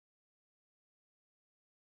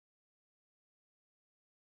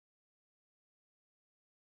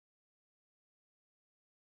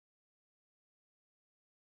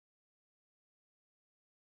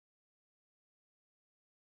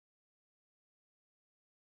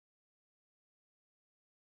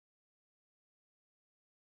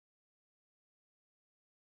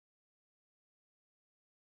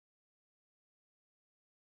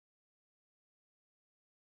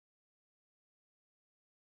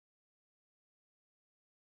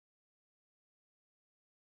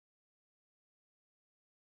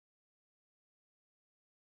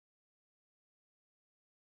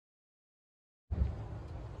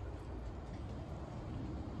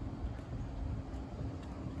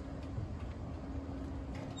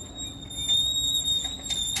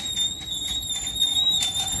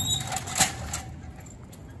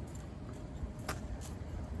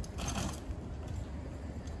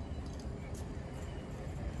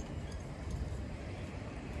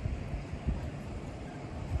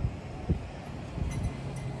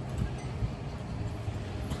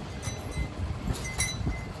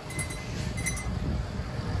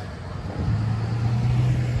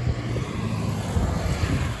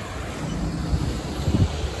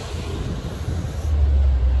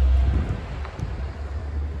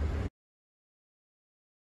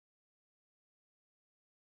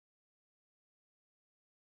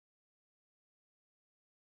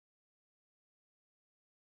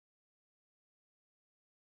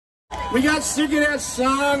We got sick of that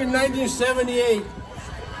song in 1978.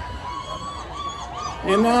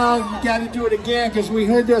 And now we got to do it again because we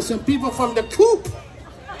heard there's some people from the Coop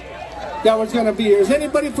that was going to be here. Is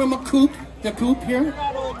anybody from a Coop? The Coop here?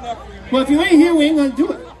 Well, if you ain't here, we ain't going to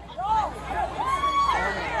do it.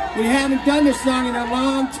 We haven't done this song in a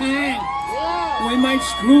long time. We might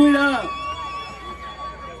screw it up.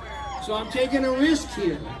 So I'm taking a risk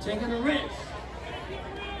here. Taking a risk.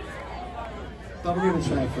 But we're going to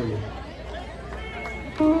try it for you.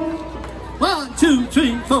 1, 2,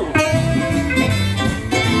 3, 4.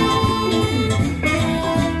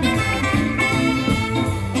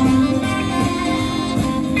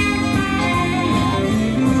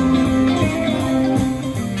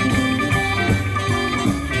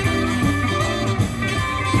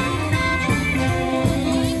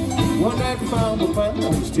 One night we found a fire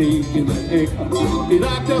was taking the air. He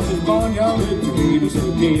locked up his barnyard with tomatoes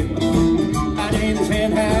and again. I in his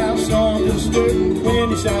hen house on the skirt when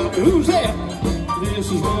he shouted, "Who's there?"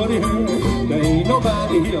 This is what he heard. There ain't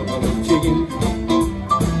nobody here but a chicken.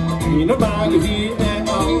 Ain't nobody here at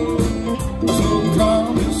all. So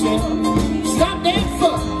calm yourself. Stop that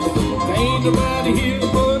fuck. There ain't nobody here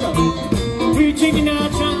but a three chicken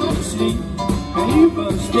out trying to sleep. And you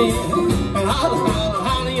bust in and holler, holler,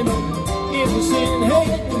 holler, you know. If we sing, hey,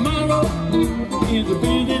 tomorrow is a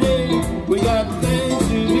busy day. We got things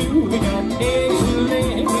to do. We got eggs to lay.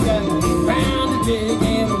 We got round to dig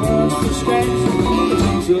and a world to scratch. It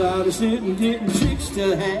takes a lot of sitting, getting chicks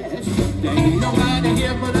to hash. There ain't nobody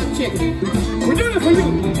here but a chicken. We're doing it for you.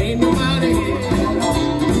 Ain't nobody here at all.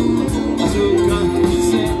 So come and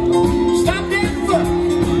sit. Stop that fuck.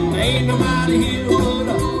 There ain't nobody here but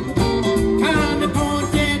a kind of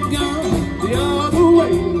point that gun the other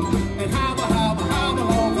way. And hobble, hobble, hobble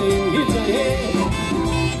off and hit the head.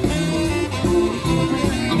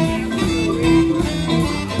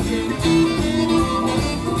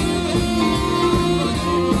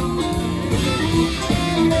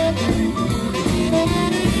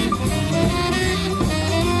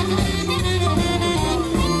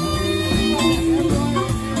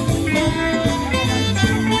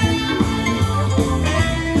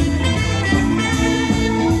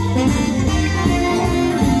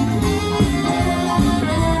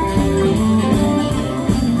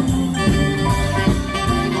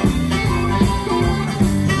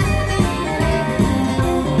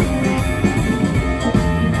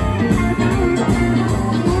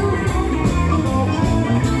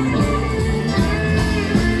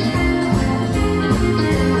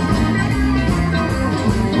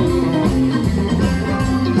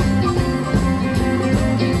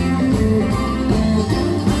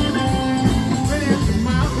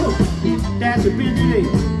 That's a busy day.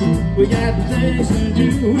 We got things to do.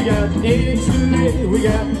 We got eggs to lay. We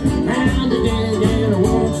got round to dig and a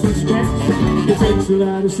waltz to scratch. It takes a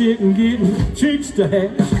lot of sitting, getting chicks to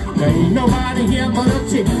hash. There ain't nobody here but a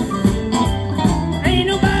chicken. Ain't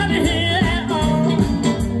nobody here at all.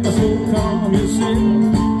 So calm yourself.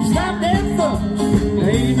 Stop that fuss. There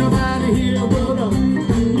ain't nobody here but a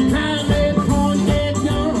kind that point that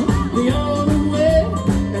gun the other way.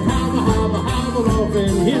 And hobble, hobble, hobble off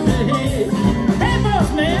and hit the head.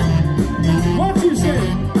 Man, what you say?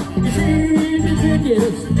 It's easy to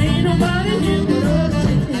guess. Ain't nobody here but us.